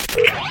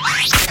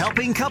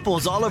helping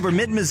couples all over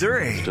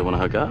mid-Missouri. Still want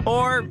to hook up?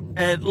 Or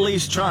at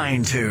least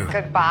trying to.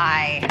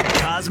 Goodbye.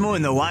 Cosmo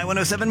and the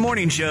Y107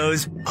 Morning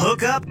Show's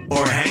Hook Up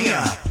or Hang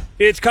Up.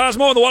 It's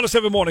Cosmo and the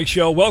Y107 Morning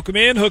Show. Welcome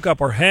in. Hook Up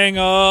or Hang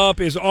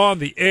Up is on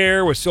the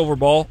air with Silver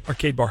Ball,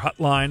 Arcade Bar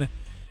Hotline.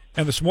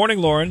 And this morning,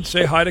 Lauren,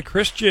 say hi to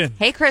Christian.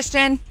 Hey,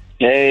 Christian.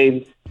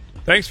 Hey,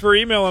 Thanks for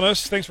emailing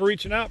us. Thanks for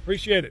reaching out.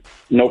 Appreciate it.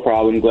 no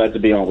problem. Glad to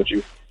be on with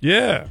you.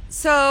 Yeah.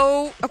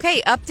 So,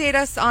 okay, update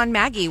us on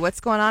Maggie. What's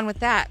going on with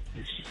that?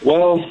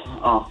 Well,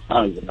 I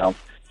don't even know.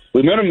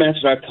 We met on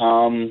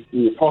Match.com.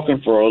 We were talking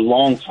for a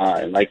long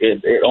time. Like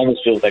it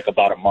almost feels like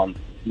about a month,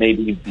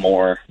 maybe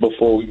more,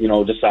 before we,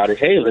 decided,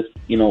 hey, let's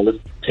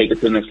take it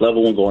to the next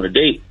level and go on a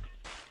date.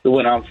 We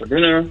went out for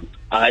dinner.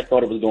 I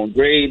thought it was going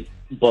great,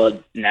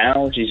 but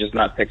now she's just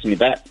not texting me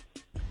back.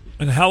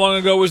 And how long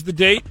ago was the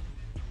date?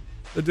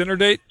 The dinner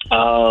date?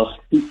 Like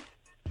 2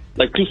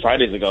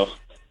 Fridays ago.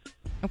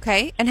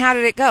 Okay, and how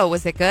did it go?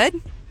 Was it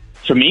good?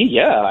 For me,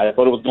 yeah, I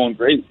thought it was going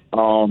great.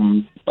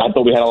 I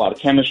thought we had a lot of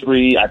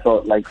chemistry. I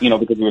thought,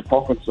 because we were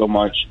talking so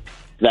much,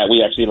 that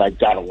we actually,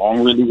 got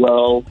along really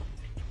well.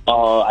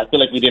 I feel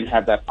like we didn't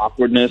have that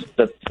awkwardness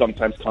that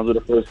sometimes comes with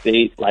a first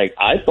date.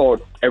 I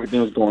thought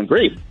everything was going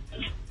great,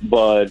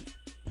 but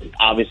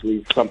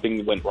obviously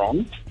something went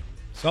wrong.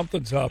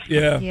 Something's up,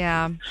 yeah.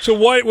 Yeah. So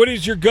what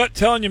is your gut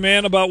telling you,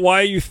 man, about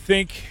why you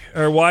think,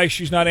 or why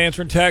she's not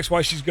answering texts,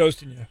 why she's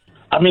ghosting you?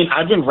 I mean,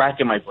 I've been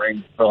racking my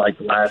brain for,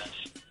 the last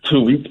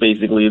 2 weeks,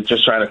 basically,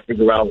 just trying to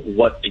figure out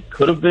what it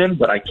could have been,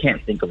 but I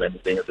can't think of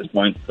anything at this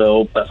point.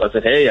 So that's why I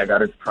said, hey, I got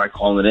to try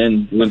calling it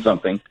in, doing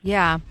something.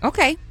 Yeah.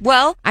 Okay.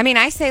 Well,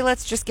 I say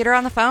let's just get her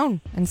on the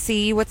phone and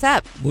see what's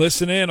up.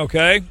 Listen in,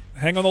 okay?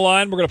 Hang on the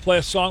line. We're going to play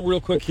a song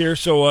real quick here,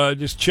 so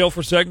just chill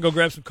for a second, go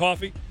grab some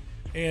coffee,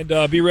 and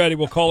be ready.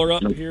 We'll call her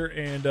up here,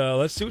 and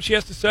let's see what she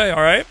has to say,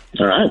 all right?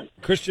 All right.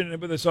 Christian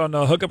with us on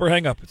Hook Up or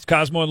Hang Up. It's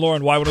Cosmo and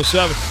Lauren,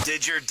 Y107.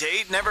 Did your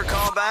date never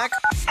call back?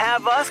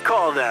 Have us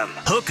call them.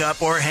 Hook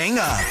Up or Hang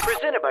Up.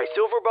 Presented by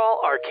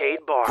Silverball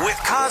Arcade Bar. With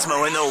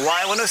Cosmo and the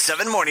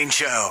Y107 Morning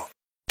Show.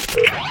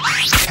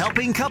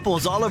 Helping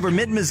couples all over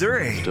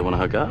mid-Missouri. Still want to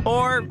hook up?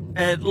 Or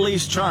at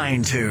least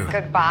trying to.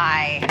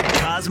 Goodbye.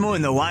 Cosmo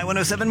and the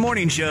Y107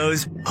 Morning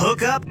Show's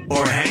Hook Up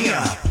or Hang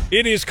Up.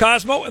 It is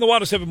Cosmo and the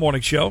Y107 Morning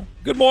Show.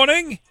 Good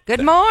morning.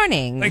 Good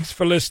morning. Thanks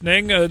for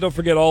listening. Don't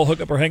forget all Hook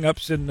Up or Hang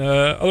Ups and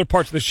other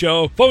parts of the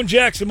show. Phone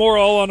jacks and more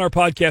all on our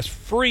podcast,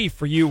 free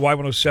for you,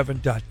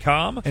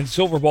 Y107.com. And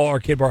Silverball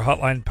Arcade Bar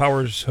Hotline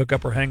powers Hook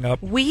Up or Hang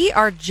Up. We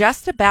are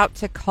just about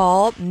to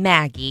call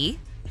Maggie.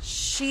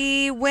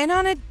 She went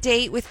on a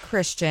date with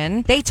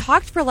Christian. They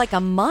talked for a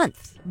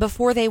month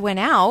before they went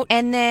out,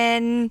 and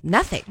then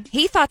nothing.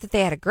 He thought that they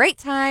had a great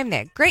time. They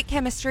had great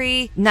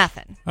chemistry.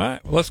 Nothing. All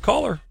right, well, let's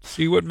call her,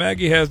 see what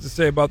Maggie has to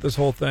say about this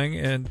whole thing,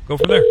 and go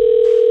from there.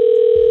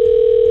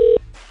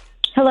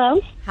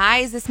 Hello? Hi,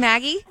 is this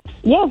Maggie?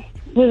 Yeah,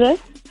 who's this?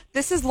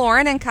 This is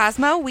Lauren and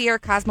Cosmo. We are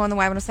Cosmo and the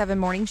Y107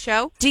 Morning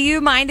Show. Do you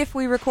mind if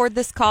we record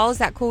this call? Is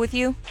that cool with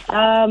you?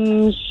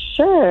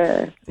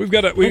 Sure. We do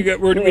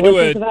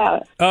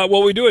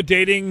a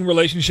dating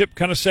relationship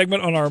kind of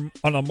segment on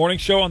a morning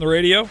show on the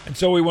radio, and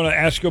so we want to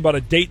ask you about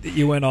a date that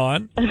you went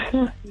on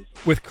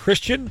with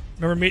Christian.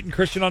 Remember meeting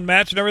Christian on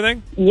Match and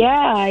everything?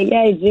 Yeah,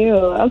 I do.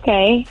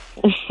 Okay.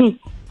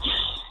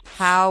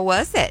 How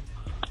was it?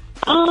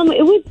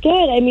 It was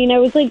good.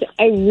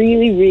 I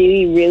really,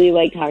 really, really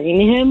liked talking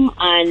to him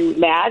on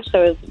Match.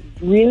 So I was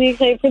really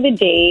excited for the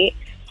date.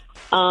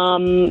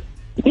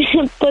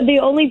 But the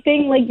only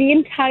thing, the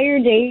entire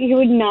day, he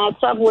would not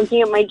stop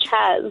looking at my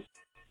chest.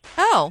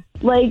 Oh.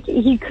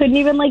 He couldn't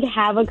even,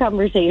 have a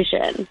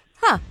conversation.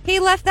 Huh. He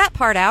left that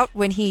part out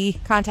when he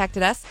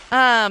contacted us.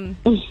 Oh,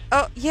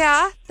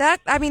 yeah.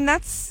 That's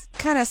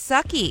kind of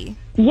sucky.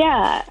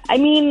 Yeah. I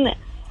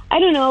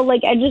don't know,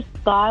 I just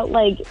thought,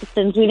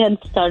 since we'd had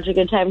such a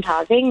good time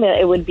talking, that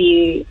it would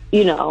be,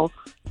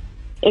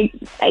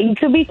 it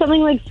could be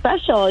something,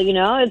 special, it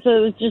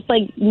was just,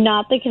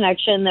 not the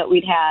connection that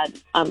we'd had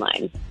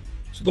online.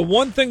 So the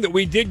one thing that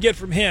we did get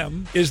from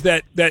him is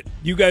that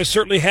you guys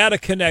certainly had a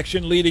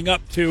connection leading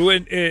up to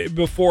and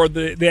before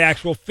the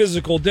actual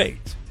physical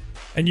date.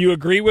 And you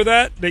agree with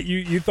that? That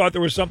you thought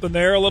there was something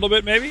there a little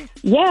bit, maybe?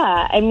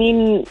 Yeah,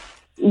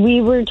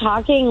 we were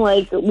talking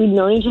we'd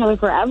known each other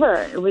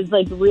forever. It was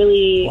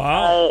really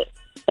wow.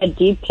 A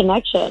deep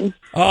connection.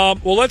 Well,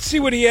 let's see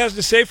what he has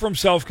to say for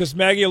himself, because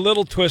Maggie, a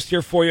little twist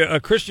here for you.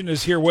 Christian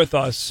is here with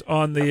us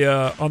on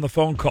the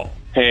phone call.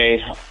 Hey,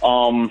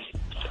 I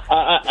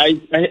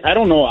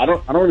don't know. I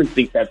don't really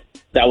think that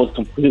was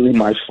completely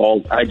my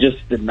fault. I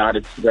just did not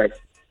expect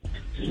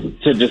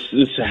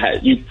to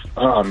you.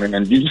 Oh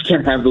man, you just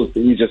can't have those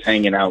things just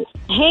hanging out.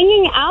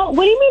 Hanging out?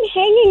 What do you mean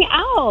hanging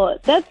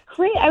out? That's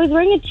great. I was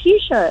wearing a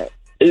T-shirt.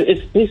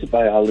 It's basic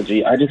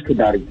biology. I just could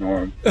not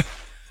ignore him.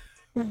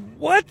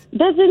 What?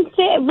 That's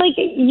insane.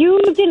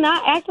 You did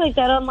not act like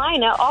that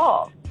online at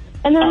all.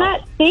 And they're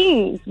not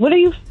things. What are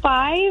you,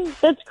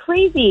 5? That's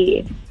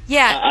crazy.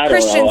 Yeah, I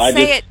Christian, don't know.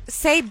 say it.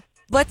 Say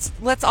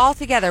let's all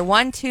together.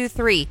 1, 2,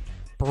 3.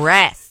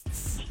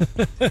 Breasts.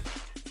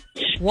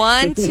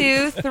 1,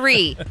 2,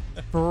 3.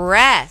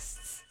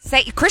 Breasts.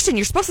 Say, Christian,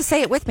 you're supposed to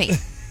say it with me.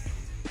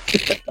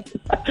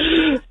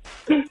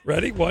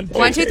 Ready? 1,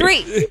 2,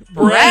 3.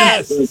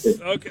 Breasts.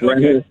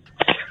 Okay.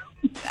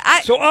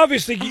 I- So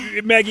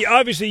obviously, Maggie,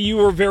 you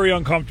were very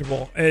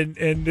uncomfortable, and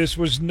this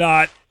was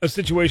not a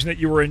situation that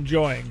you were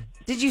enjoying.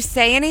 Did you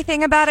say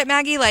anything about it,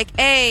 Maggie? Like,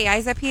 hey,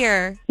 eyes up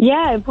here.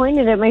 Yeah, I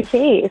pointed at my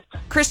face.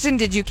 Christian,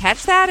 did you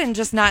catch that and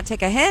just not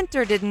take a hint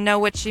or didn't know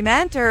what she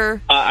meant?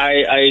 Or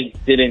I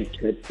didn't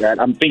catch that.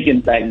 I'm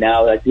thinking back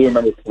now. I do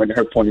remember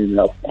her pointing it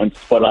out once,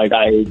 but like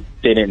I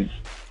didn't.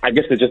 I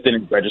guess it just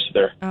didn't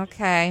register.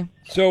 Okay.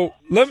 So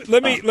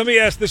let me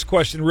ask this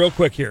question real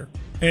quick here,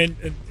 and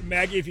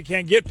Maggie, if you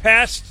can get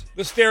past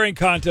the staring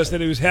contest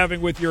that he was having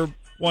with your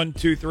 1,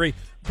 2, 3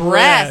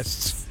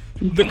 breasts.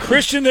 The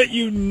Christian that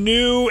you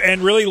knew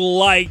and really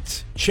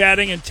liked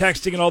chatting and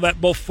texting and all that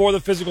before the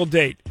physical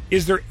date,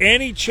 is there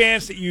any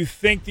chance that you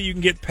think that you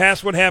can get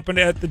past what happened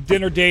at the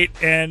dinner date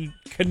and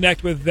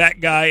connect with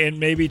that guy and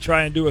maybe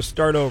try and do a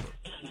start over?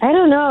 I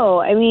don't know.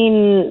 I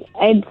mean,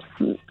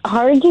 it's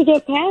hard to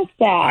get past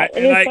that,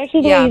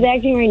 especially the way he's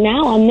acting right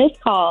now on this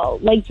call.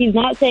 Like, he's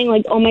not saying,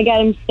 like, oh, my God,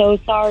 I'm so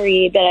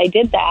sorry that I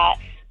did that.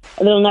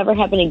 It'll never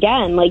happen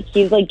again. Like,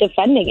 he's, like,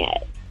 defending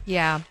it.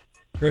 Yeah.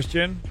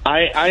 Christian?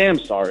 I am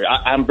sorry.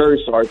 I'm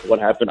very sorry for what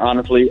happened.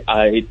 Honestly,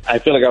 I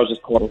feel like I was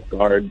just caught off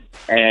guard,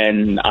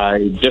 and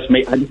I just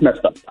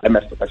messed up.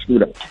 I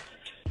screwed up.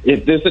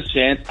 If there's a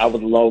chance, I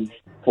would love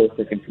for a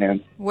second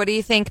chance. What do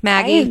you think,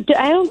 Maggie?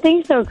 I don't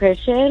think so,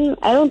 Christian.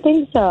 I don't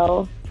think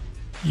so.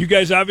 You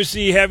guys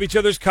obviously have each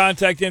other's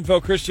contact info.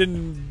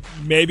 Christian,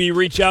 maybe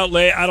reach out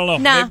late. I don't know.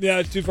 Nah. Maybe,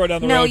 it's too far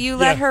down the road. No, you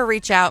let her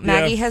reach out.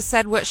 Maggie Yeah. has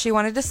said what she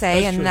wanted to say,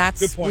 That's and true. that's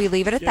Good point. we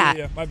leave it at that.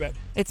 Yeah, my bad.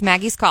 It's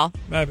Maggie's call.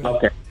 My bad.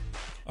 Okay.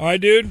 All right,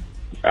 dude.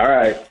 All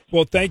right.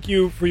 Well, thank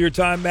you for your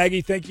time.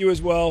 Maggie, thank you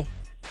as well.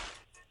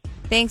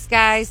 Thanks,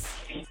 guys.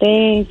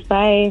 Thanks.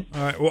 Bye.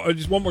 All right. Well,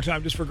 just one more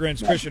time, just for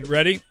grins. Christian,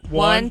 ready?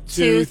 1,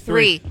 2,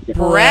 3.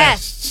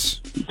 Breasts.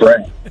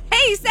 Brett.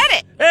 Hey, you said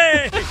it.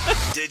 Hey!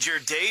 Did your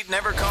date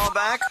never call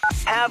back?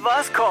 Have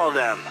us call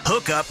them.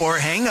 Hook up or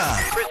hang up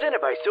Presented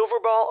by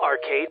Silverball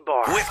Arcade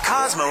Bar. with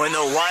Cosmo in the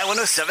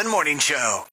Y107 Morning Show.